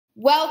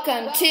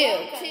Welcome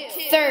to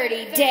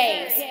 30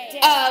 Days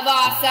of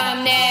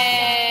Awesomeness.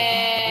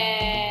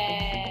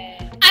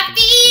 I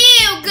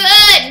feel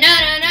good. No.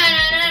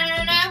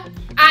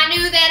 I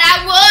knew that I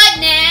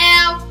would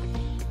now.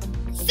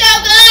 So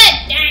good.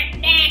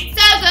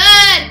 So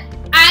good.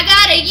 I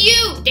got a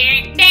you.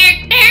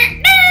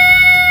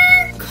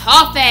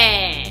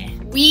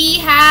 Coffee. We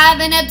have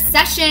an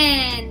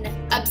obsession.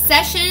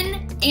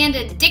 Obsession and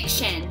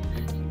addiction.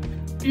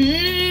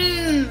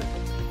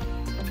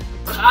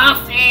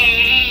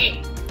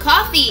 Coffee.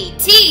 Coffee,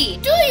 tea.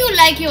 Do you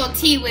like your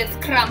tea with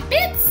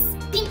crumpets?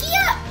 Pinky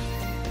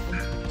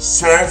up.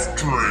 Soft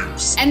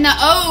drinks. And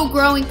the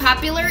growing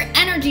popular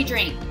energy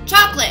drink,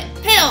 chocolate,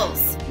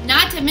 pills.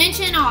 Not to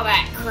mention all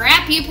that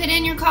crap you put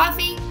in your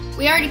coffee.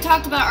 We already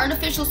talked about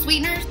artificial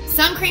sweeteners.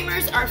 Some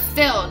creamers are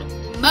filled.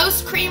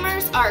 Most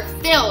creamers are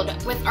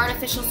filled with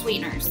artificial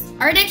sweeteners.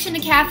 Our addiction to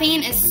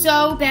caffeine is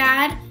so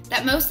bad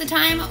that most of the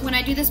time when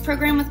I do this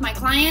program with my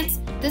clients,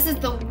 this is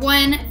the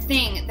one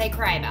thing they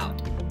cry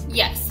about.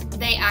 Yes,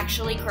 they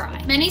actually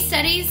cry. Many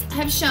studies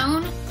have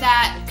shown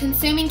that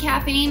consuming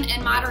caffeine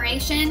in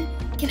moderation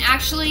can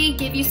actually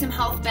give you some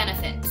health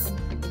benefits.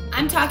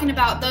 I'm talking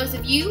about those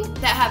of you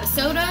that have a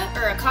soda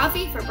or a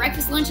coffee for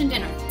breakfast, lunch, and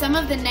dinner. Some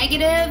of the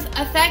negative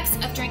effects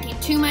of drinking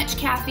too much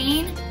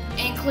caffeine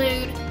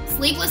include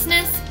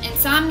sleeplessness,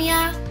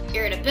 insomnia,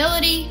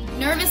 irritability,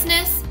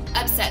 nervousness,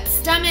 upset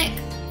stomach,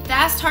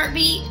 fast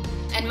heartbeat,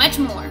 and much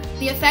more.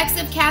 The effects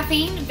of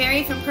caffeine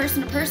vary from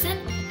person to person,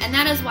 and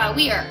that is why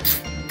we are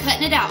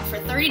cutting it out for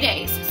 30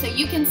 days so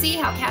you can see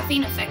how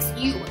caffeine affects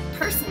you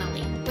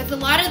personally. With a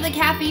lot of the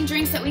caffeine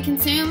drinks that we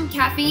consume,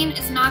 caffeine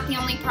is not the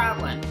only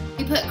problem.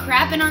 We put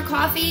crap in our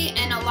coffee,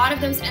 and a lot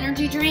of those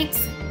energy drinks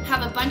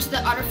have a bunch of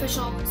the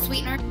artificial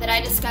sweetener that I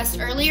discussed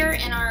earlier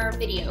in our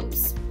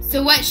videos.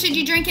 So what should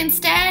you drink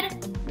instead?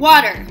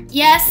 Water.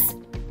 Yes,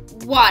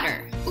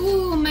 water.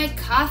 Ooh, my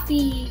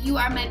coffee. You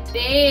are my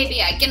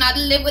baby. I cannot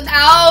live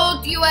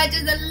without you. I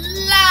just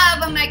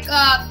love my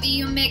coffee.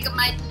 You make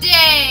my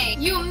day.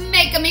 You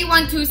make me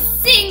want to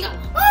sing.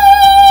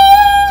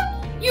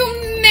 Oh, you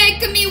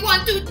make me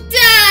want to dance.